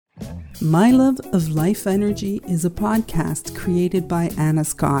My Love of Life Energy is a podcast created by Anna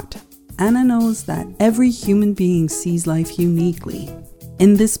Scott. Anna knows that every human being sees life uniquely.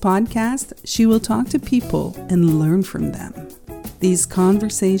 In this podcast, she will talk to people and learn from them. These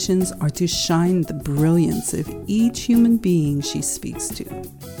conversations are to shine the brilliance of each human being she speaks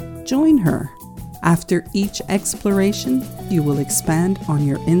to. Join her. After each exploration, you will expand on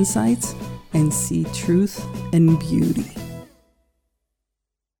your insights and see truth and beauty.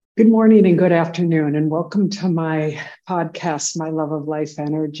 Good morning and good afternoon, and welcome to my podcast, My Love of Life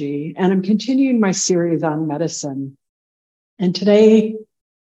Energy. And I'm continuing my series on medicine. And today,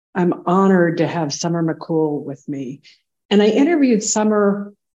 I'm honored to have Summer MacCool with me. And I interviewed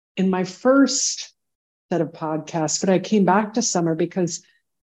Summer in my first set of podcasts, but I came back to Summer because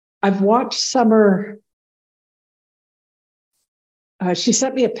I've watched Summer. She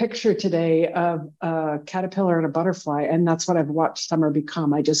sent me a picture today of a caterpillar and a butterfly, and that's what I've watched Summer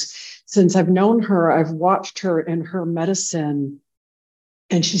become. Since I've known her, I've watched her in her medicine,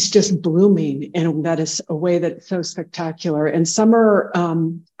 and she's just blooming in that is a way that's so spectacular. And Summer,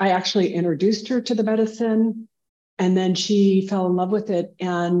 I actually introduced her to the medicine, and then she fell in love with it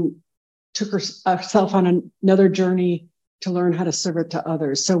and took herself on another journey to learn how to serve it to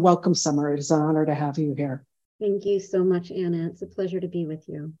others. So welcome, Summer. It is an honor to have you here. Thank you so much, Anna. It's a pleasure to be with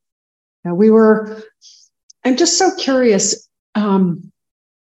you. Now I'm just so curious. Summer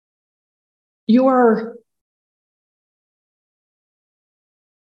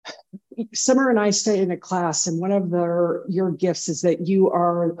and I stay in a class, and one of your gifts is that you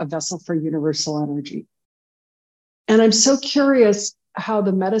are a vessel for universal energy. And I'm so curious how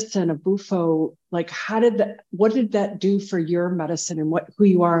the medicine of Bufo, what did that do for your medicine and who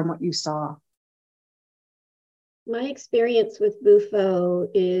you are and what you saw? My experience with Bufo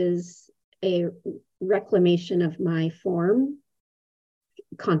is a reclamation of my form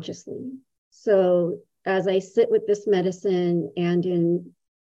consciously. So as I sit with this medicine and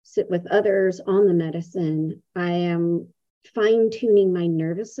sit with others on the medicine, I am fine-tuning my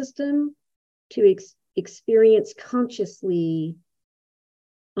nervous system to experience consciously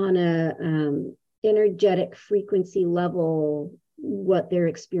on a energetic frequency level what their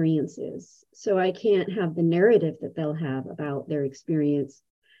experience is. So I can't have the narrative that they'll have about their experience,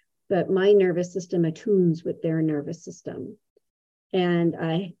 but my nervous system attunes with their nervous system. And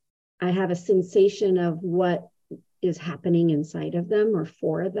I have a sensation of what is happening inside of them or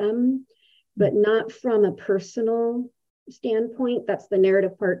for them, but not from a personal standpoint. That's the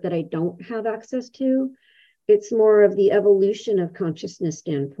narrative part that I don't have access to. It's more of the evolution of consciousness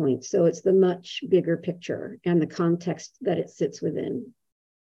standpoint. So it's the much bigger picture and the context that it sits within.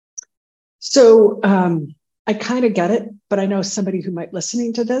 So I kind of get it, but I know somebody who might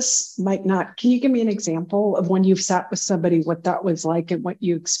listening to this might not. Can you give me an example of when you've sat with somebody, what that was like and what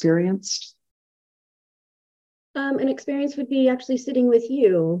you experienced? An experience would be actually sitting with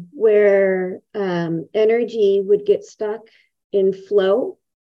you where energy would get stuck in flow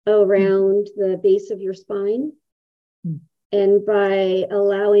around the base of your spine. And by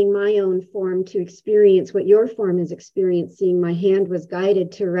allowing my own form to experience what your form is experiencing, my hand was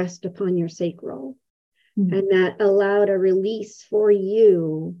guided to rest upon your sacral. And that allowed a release for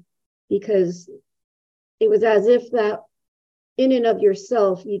you, because it was as if that in and of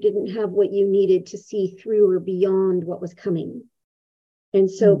yourself, you didn't have what you needed to see through or beyond what was coming.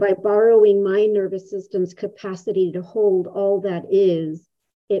 And so by borrowing my nervous system's capacity to hold all that is,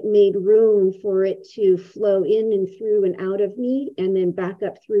 it made room for it to flow in and through and out of me and then back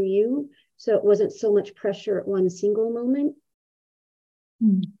up through you. So it wasn't so much pressure at one single moment.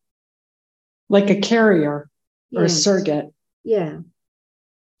 Like a carrier or a surrogate. Yeah.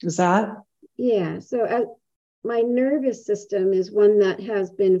 Is that? Yeah. So my nervous system is one that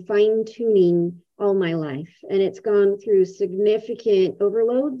has been fine-tuning all my life. And it's gone through significant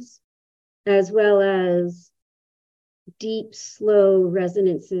overloads as well as deep, slow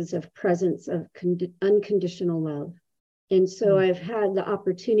resonances of presence of unconditional love. And so I've had the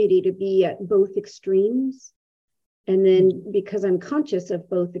opportunity to be at both extremes. And then because I'm conscious of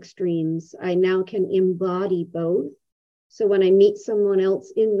both extremes, I now can embody both. So when I meet someone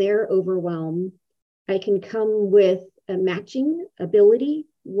else in their overwhelm, I can come with a matching ability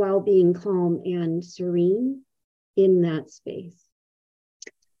while being calm and serene in that space.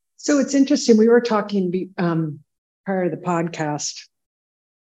 So it's interesting. We were talking prior to the podcast,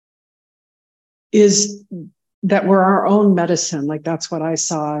 is that we're our own medicine. Like that's what I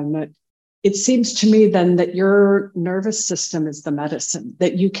saw. And that it seems to me then that your nervous system is the medicine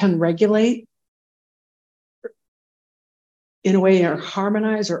that you can regulate in a way or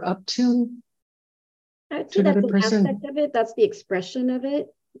harmonize or uptune I'd say that's an aspect of it. That's the expression of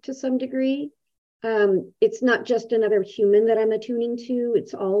it. to some degree. It's not just another human that I'm attuning to,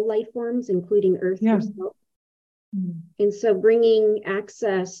 it's all life forms, including Earth herself. And so bringing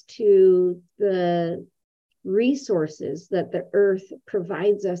access to the resources that the Earth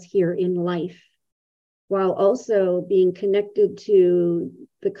provides us here in life, while also being connected to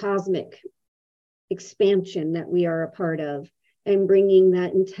the cosmic expansion that we are a part of, and bringing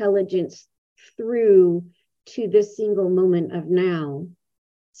that intelligence through to this single moment of now,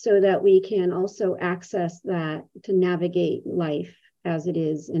 so that we can also access that to navigate life as it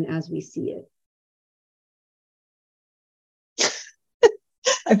is and as we see it.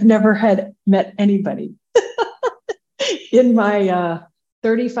 I've never met anybody in my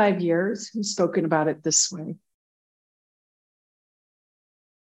 35 years who's spoken about it this way.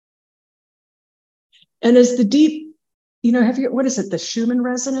 And as the deep, what is it? The Schumann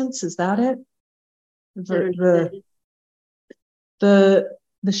resonance? Is that it? The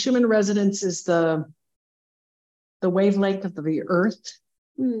Schumann resonance is the wavelength of the Earth.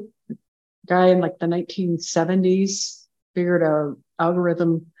 Guy in like the 1970s figured out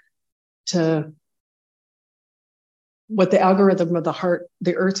algorithm to what the algorithm of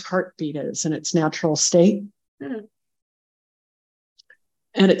the Earth's heartbeat is in its natural state.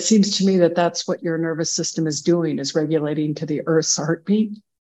 And it seems to me that that's what your nervous system is doing, is regulating to the Earth's heartbeat.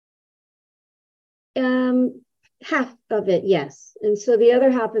 Half of it, yes. And so the other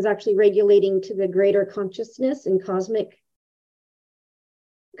half is actually regulating to the greater consciousness and cosmic,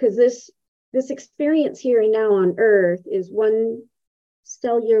 because this experience here and now on Earth is one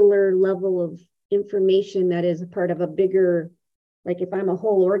cellular level of information that is a part of a bigger, like if I'm a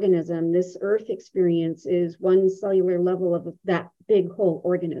whole organism, this Earth experience is one cellular level of that big whole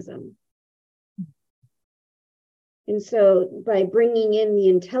organism. And so by bringing in the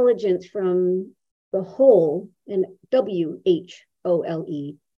intelligence from the whole, and WHOLE,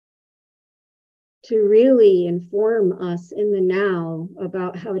 to really inform us in the now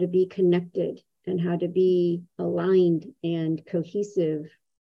about how to be connected and how to be aligned and cohesive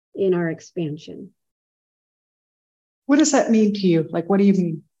in our expansion. What does that mean to you? Like, what do you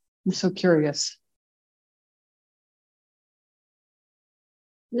mean? I'm so curious.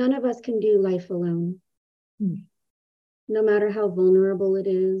 None of us can do life alone. No matter how vulnerable it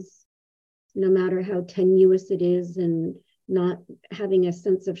is, no matter how tenuous it is, and not having a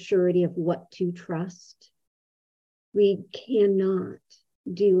sense of surety of what to trust, we cannot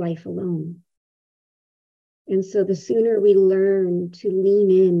do life alone. And so the sooner we learn to lean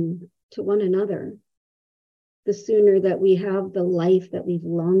in to one another, the sooner that we have the life that we've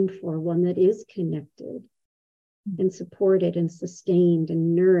longed for, one that is connected and supported and sustained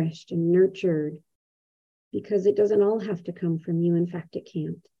and nourished and nurtured, because it doesn't all have to come from you. In fact, it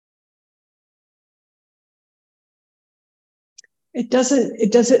can't. It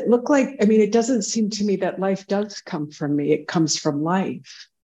doesn't look like, it doesn't seem to me that life does come from me. It comes from life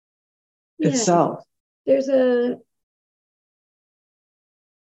itself. There's an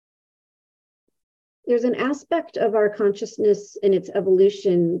aspect of our consciousness and its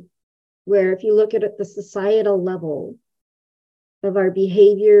evolution where, if you look at it at the societal level of our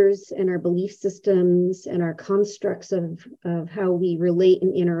behaviors and our belief systems and our constructs of how we relate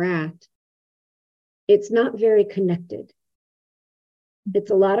and interact, it's not very connected.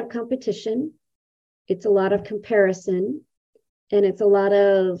 It's a lot of competition, it's a lot of comparison, and it's a lot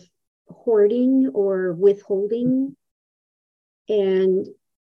of hoarding or withholding. And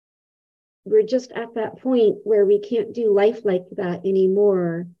we're just at that point where we can't do life like that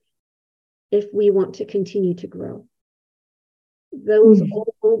anymore if we want to continue to grow. Those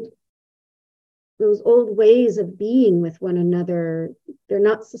old ways of being with one another, they're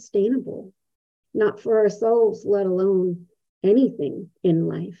not sustainable, not for ourselves, let alone anything in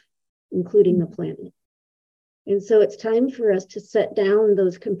life, including the planet. And so it's time for us to set down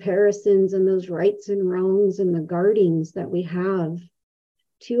those comparisons and those rights and wrongs and the guardings that we have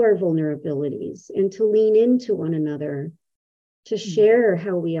to our vulnerabilities, and to lean into one another, to share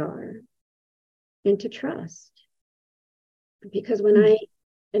how we are, and to trust. Because an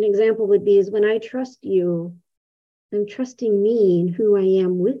example would be is when I trust you, I'm trusting me and who I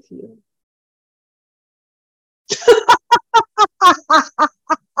am with you.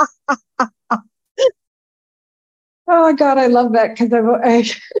 Oh my God, I love that, because that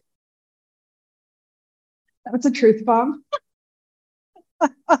was a truth bomb.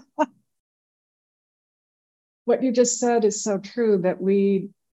 What you just said is so true, that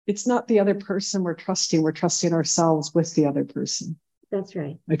it's not the other person we're trusting ourselves with the other person. That's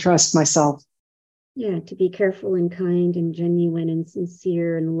right. I trust myself. Yeah, to be careful and kind and genuine and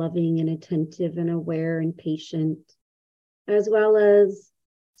sincere and loving and attentive and aware and patient, as well as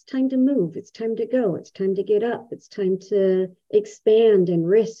It's time to move. It's time to go. It's time to get up. It's time to expand and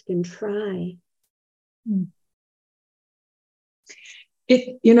risk and try.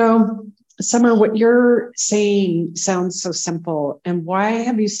 Summer, what you're saying sounds so simple. And why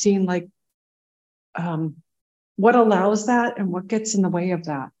have you seen what allows that and what gets in the way of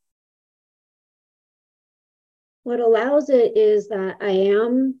that? What allows it is that I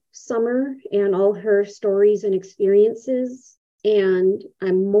am Summer and all her stories and experiences, and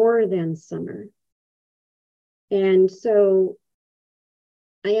I'm more than Summer. And so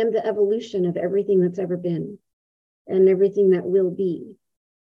I am the evolution of everything that's ever been and everything that will be,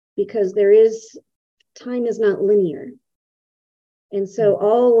 because time is not linear. And so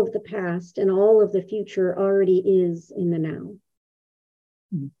all of the past and all of the future already is in the now.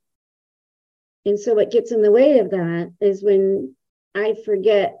 Mm-hmm. And so what gets in the way of that is when I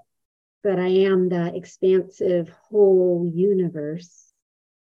forget that I am that expansive whole universe.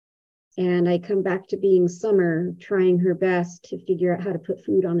 And I come back to being Summer, trying her best to figure out how to put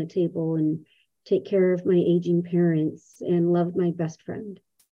food on the table and take care of my aging parents and love my best friend.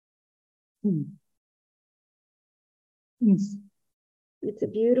 It's a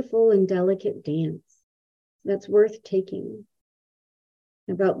beautiful and delicate dance that's worth taking,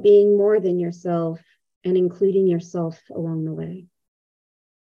 about being more than yourself and including yourself along the way.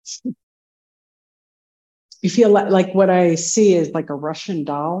 You feel like what I see is like a Russian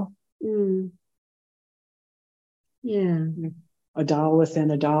doll? Yeah. A doll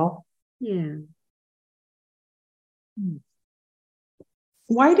within a doll? Yeah. I'm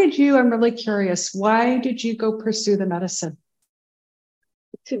really curious, why did you go pursue the medicine?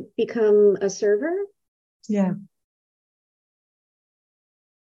 To become a server? Yeah.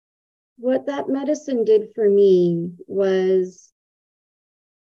 What that medicine did for me was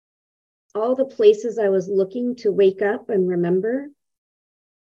all the places I was looking to wake up and remember,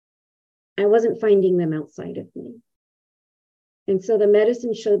 I wasn't finding them outside of me. And so the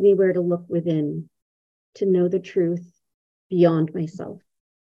medicine showed me where to look within to know the truth beyond myself.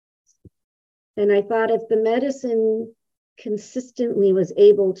 And I thought if the medicine consistently was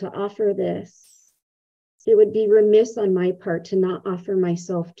able to offer this, it would be remiss on my part to not offer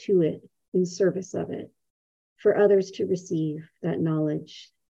myself to it in service of it, for others to receive that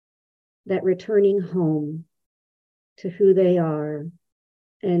knowledge, that returning home to who they are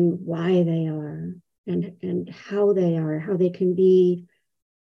and why they are and how they can be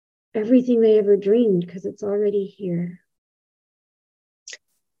everything they ever dreamed, because it's already here.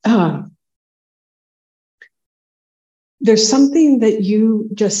 There's something that you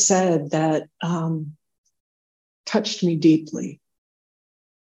just said that touched me deeply.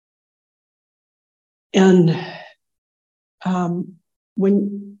 And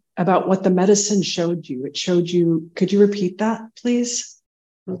about what the medicine showed you, could you repeat that, please?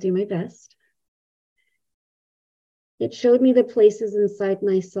 I'll do my best. It showed me the places inside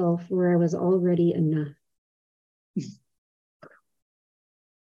myself where I was already enough.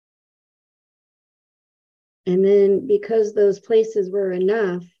 And then because those places were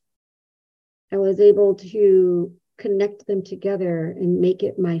enough, I was able to connect them together and make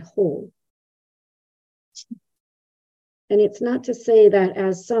it my whole. And it's not to say that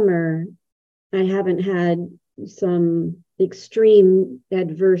as Summer, I haven't had some extreme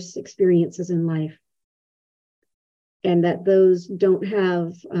adverse experiences in life, and that those don't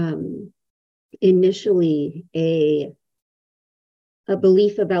have initially a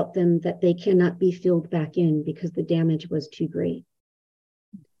belief about them that they cannot be filled back in because the damage was too great.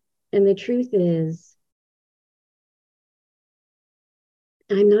 And the truth is,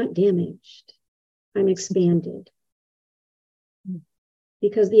 I'm not damaged. I'm expanded.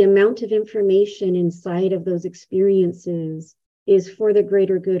 Because the amount of information inside of those experiences is for the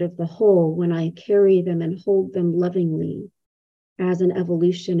greater good of the whole when I carry them and hold them lovingly as an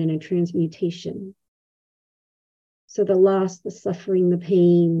evolution and a transmutation. So the loss, the suffering, the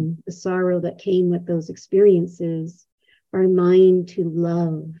pain, the sorrow that came with those experiences are mine to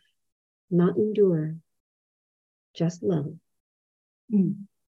love, not endure, just love. And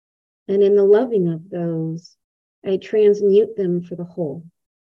in the loving of those, I transmute them for the whole.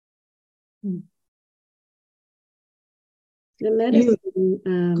 The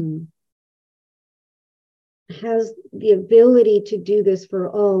medicine has the ability to do this for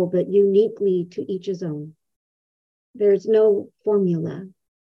all, but uniquely to each his own. There's no formula.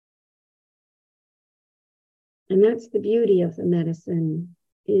 And that's the beauty of the medicine,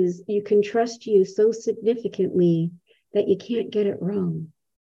 is you can trust you so significantly that you can't get it wrong.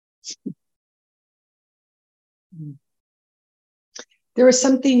 There was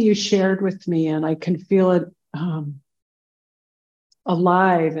something you shared with me, and I can feel it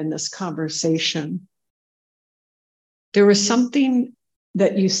alive in this conversation. There was something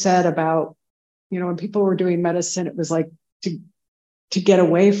that you said about, when people were doing medicine, it was like to get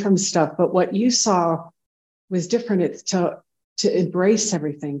away from stuff. But what you saw was different. It's to embrace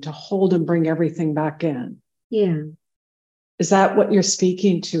everything, to hold and bring everything back in. Yeah. Is that what you're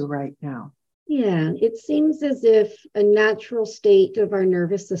speaking to right now? Yeah, it seems as if a natural state of our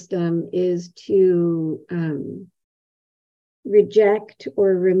nervous system is to reject or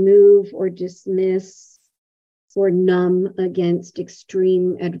remove or dismiss or numb against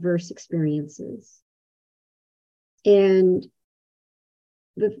extreme adverse experiences. And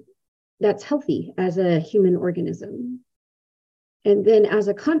that's healthy as a human organism. And then as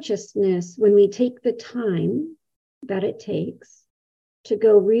a consciousness, when we take the time that it takes to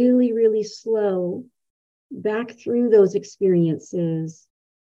go really, really slow back through those experiences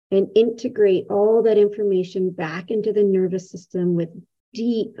and integrate all that information back into the nervous system with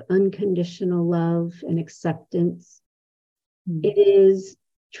deep unconditional love and acceptance, it is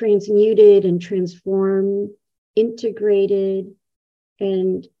transmuted and transformed, integrated,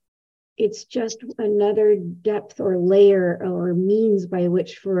 and it's just another depth or layer or means by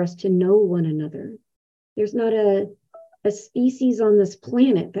which for us to know one another. There's not a species on this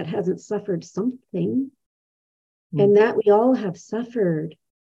planet that hasn't suffered something, and that we all have suffered.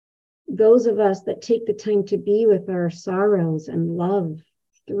 Those of us that take the time to be with our sorrows and love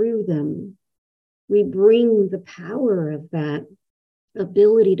through them, we bring the power of that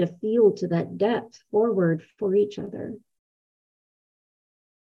ability to feel to that depth forward for each other.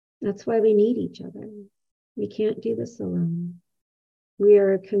 That's why we need each other. We can't do this alone. We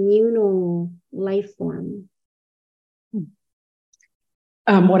are a communal life form.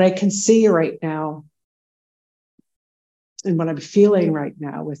 What I can see right now and what I'm feeling right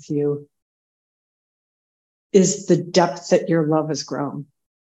now with you is the depth that your love has grown.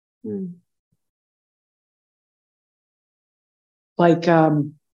 Like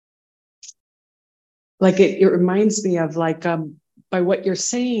it reminds me of by what you're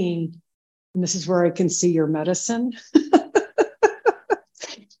saying, and this is where I can see your medicine,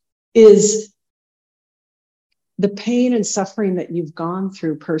 is the pain and suffering that you've gone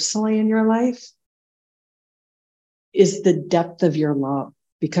through personally in your life is the depth of your love,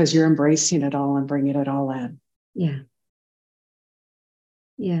 because you're embracing it all and bringing it all in. Yeah.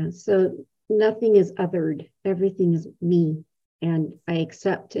 Yeah. So nothing is othered. Everything is me. And I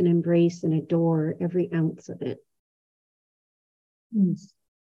accept and embrace and adore every ounce of it.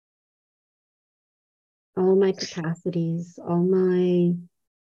 All my capacities, all my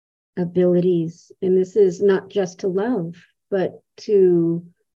abilities. And this is not just to love, but to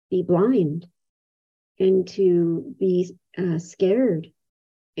be blind and to be scared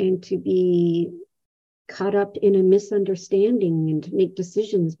and to be caught up in a misunderstanding and to make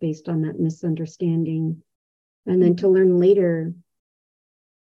decisions based on that misunderstanding. And then to learn later,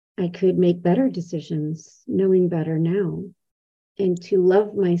 I could make better decisions, knowing better now. And to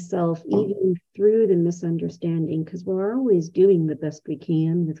love myself even through the misunderstanding, because we're always doing the best we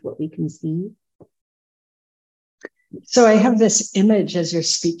can with what we can see. So I have this image as you're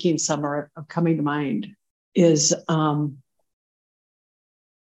speaking, Summer, of coming to mind is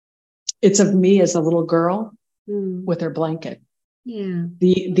it's of me as a little girl with her blanket. Yeah.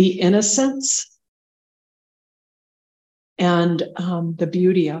 The innocence and the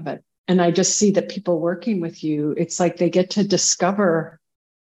beauty of it. And I just see that people working with you, it's like they get to discover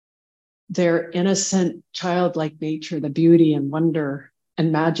their innocent, childlike nature, the beauty and wonder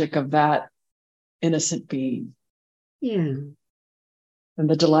and magic of that innocent being. Yeah. And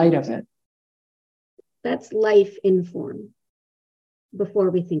the delight of it. That's life in form before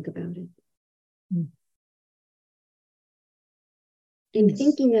we think about it. And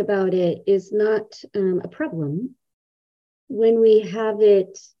thinking about it is not a problem when we have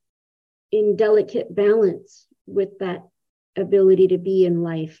it in delicate balance with that ability to be in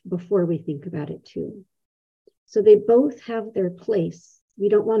life before we think about it too. So they both have their place. We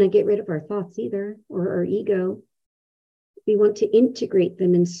don't want to get rid of our thoughts either, or our ego. We want to integrate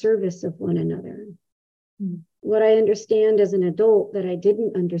them in service of one another. What I understand as an adult that I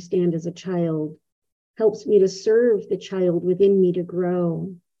didn't understand as a child helps me to serve the child within me to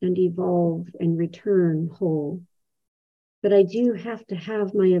grow and evolve and return whole. But I do have to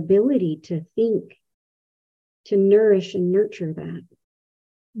have my ability to think, to nourish and nurture that.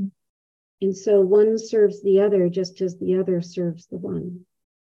 And so one serves the other just as the other serves the one.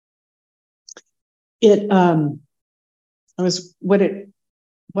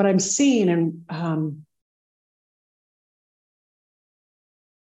 What I'm seeing and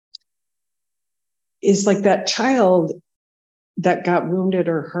is like that child that got wounded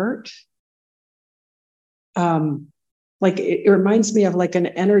or hurt. Like it reminds me of like an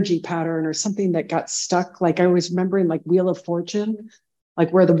energy pattern or something that got stuck. Like I was remembering like Wheel of Fortune, like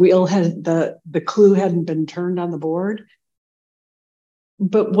where the wheel had the clue hadn't been turned on the board.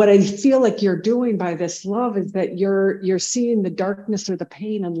 But what I feel like you're doing by this love is that you're seeing the darkness or the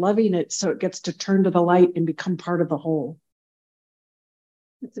pain and loving it so it gets to turn to the light and become part of the whole.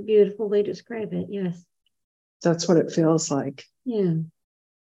 That's a beautiful way to describe it. Yes. That's what it feels like. Yeah.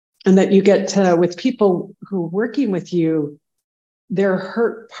 And that you get to, with people who are working with you, their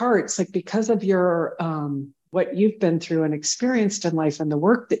hurt parts, like because of your, what you've been through and experienced in life and the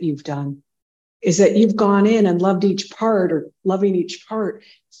work that you've done, is that you've gone in and loved each part or loving each part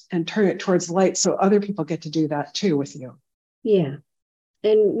and turn it towards light. So other people get to do that too with you. Yeah.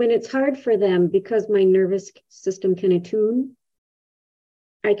 And when it's hard for them, because my nervous system can attune,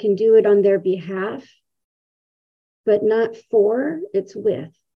 I can do it on their behalf, but not for, it's with.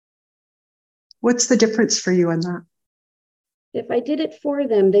 What's the difference for you in that? If I did it for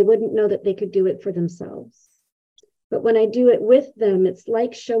them, they wouldn't know that they could do it for themselves. But when I do it with them, it's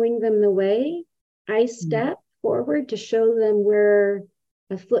like showing them the way. I step forward to show them where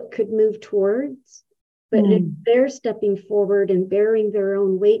a foot could move towards. But if they're stepping forward and bearing their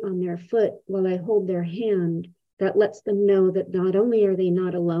own weight on their foot while I hold their hand, that lets them know that not only are they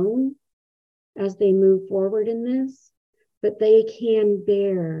not alone as they move forward in this, but they can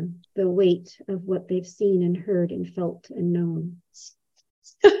bear the weight of what they've seen and heard and felt and known.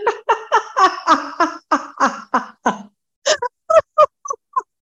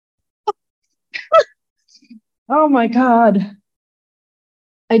 Oh my God.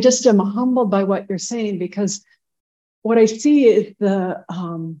 I just am humbled by what you're saying, because what I see is the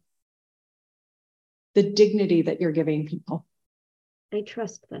dignity that you're giving people. I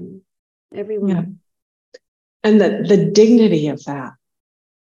trust them, everyone. Yeah. And the dignity of that.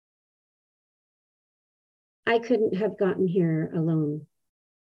 I couldn't have gotten here alone.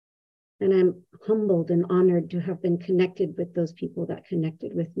 And I'm humbled and honored to have been connected with those people that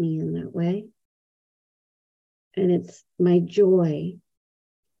connected with me in that way. And it's my joy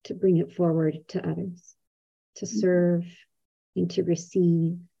to bring it forward to others, to serve and to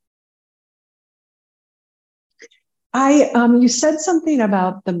receive. You said something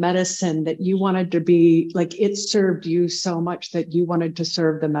about the medicine that you wanted to be, like it served you so much that you wanted to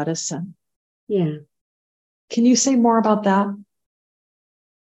serve the medicine. Yeah. Can you say more about that?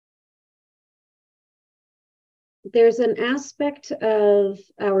 There's an aspect of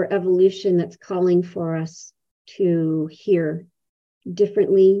our evolution that's calling for us to hear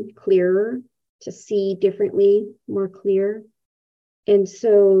differently, clearer, to see differently, more clear. And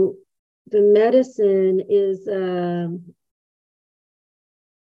so the medicine is an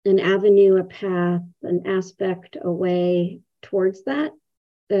avenue, a path, an aspect, a way towards that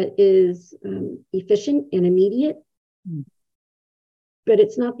is efficient and immediate, but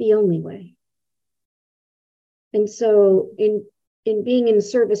it's not the only way. And so in being in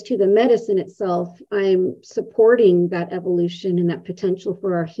service to the medicine itself, I'm supporting that evolution and that potential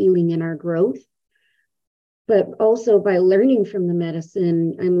for our healing and our growth. But also by learning from the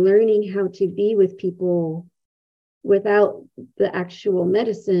medicine, I'm learning how to be with people without the actual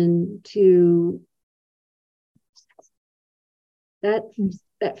medicine, to that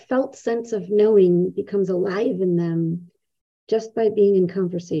felt sense of knowing becomes alive in them just by being in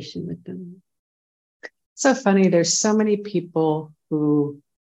conversation with them. So funny. There's so many people who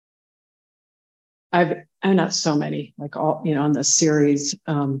I'm not so many, like all, on this series,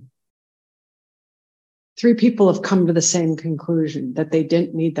 3 people have come to the same conclusion, that they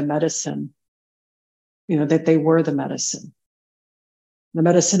didn't need the medicine, that they were the medicine. The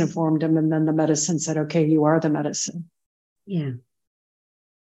medicine informed them, and then the medicine said, okay, you are the medicine. Yeah.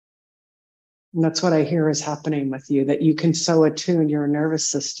 And that's what I hear is happening with you, that you can so attune your nervous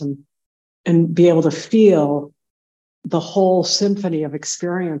system and be able to feel the whole symphony of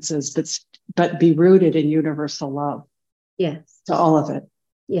experiences, but be rooted in universal love. Yes. To all of it.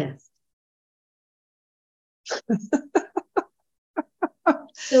 Yes.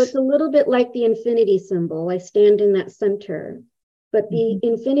 So it's a little bit like the infinity symbol. I stand in that center, but the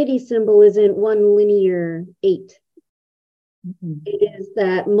infinity symbol isn't one linear 8. It is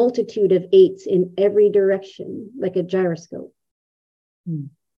that multitude of 8s in every direction, like a gyroscope.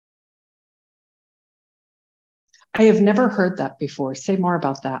 I have never heard that before. Say more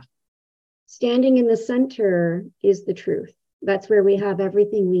about that. Standing in the center is the truth. That's where we have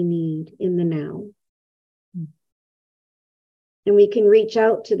everything we need in the now. And we can reach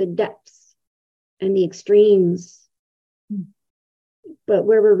out to the depths and the extremes. But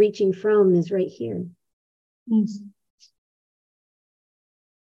where we're reaching from is right here.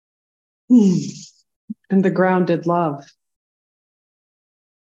 And the grounded love.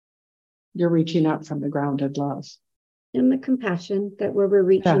 You're reaching out from the grounded love. And the compassion that where we're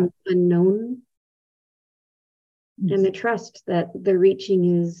reaching unknown. And the trust that the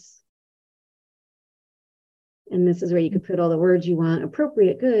reaching is, and this is where you could put all the words you want,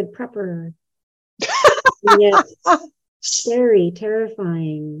 appropriate, good, proper. And yet scary,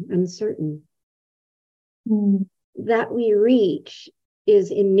 terrifying, uncertain. That we reach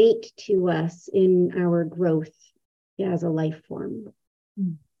is innate to us in our growth as a life form.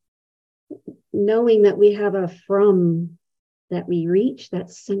 Knowing that we have a from that we reach, that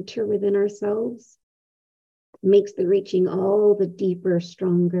center within ourselves, makes the reaching all the deeper,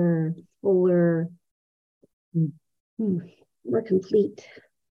 stronger, fuller, more complete.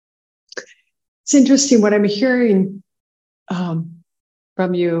 It's interesting what I'm hearing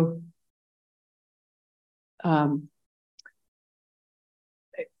from you.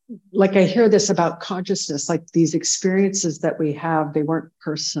 Like I hear this about consciousness, like these experiences that we have, they weren't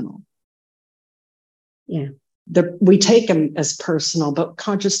personal. Yeah. We take them as personal, but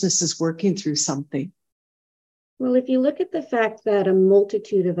consciousness is working through something. Well, if you look at the fact that a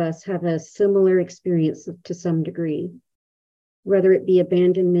multitude of us have a similar experience to some degree, whether it be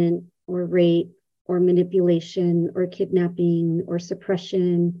abandonment or rape or manipulation or kidnapping or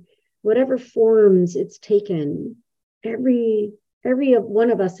suppression, whatever forms it's taken, every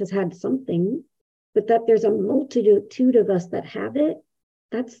one of us has had something, but that there's a multitude of us that have it,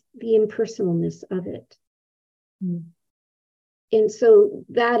 that's the impersonalness of it. And so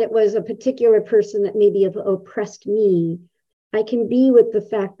that it was a particular person that maybe have oppressed me, I can be with the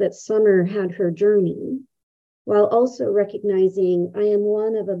fact that Summer had her journey, while also recognizing I am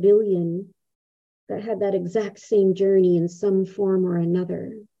one of a billion that had that exact same journey in some form or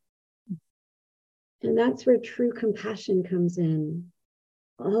another. And that's where true compassion comes in.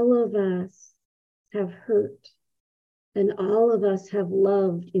 All of us have hurt, and all of us have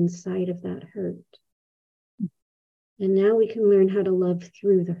loved inside of that hurt. And now we can learn how to love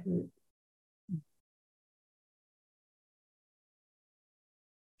through the hurt.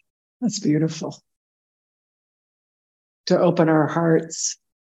 That's beautiful. To open our hearts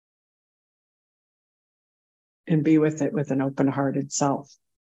and be with it with an open-hearted self.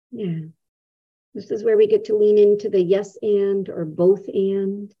 Yeah. This is where we get to lean into the yes and or both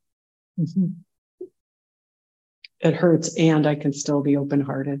and. It hurts and I can still be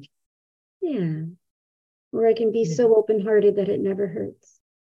open-hearted. Yeah. Or I can be so open-hearted that it never hurts.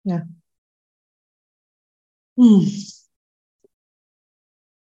 Yeah.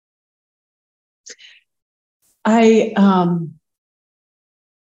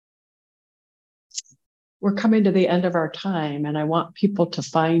 We're coming to the end of our time, and I want people to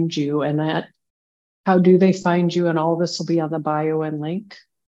find you. And that, how do they find you? And all this will be on the bio and link.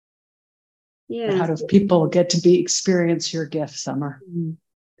 Yeah. How do people get to experience your gift, Summer?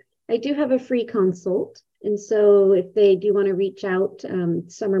 I do have a free consult. And so if they do want to reach out,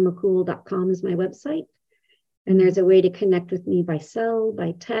 summermaccool.com is my website. And there's a way to connect with me by cell,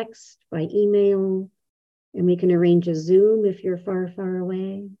 by text, by email. And we can arrange a Zoom if you're far, far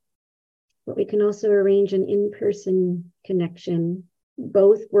away. But we can also arrange an in-person connection.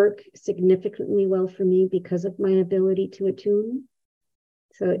 Both work significantly well for me because of my ability to attune.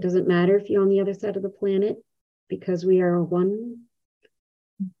 So it doesn't matter if you're on the other side of the planet, because we are one.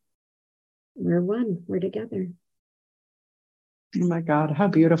 We're one. We're together. Oh my God, how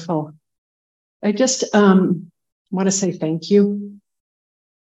beautiful. I just want to say thank you.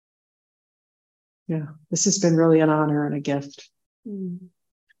 Yeah, this has been really an honor and a gift.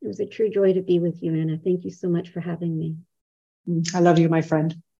 It was a true joy to be with you, Anna. Thank you so much for having me. I love you, my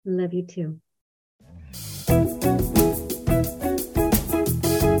friend. I love you too.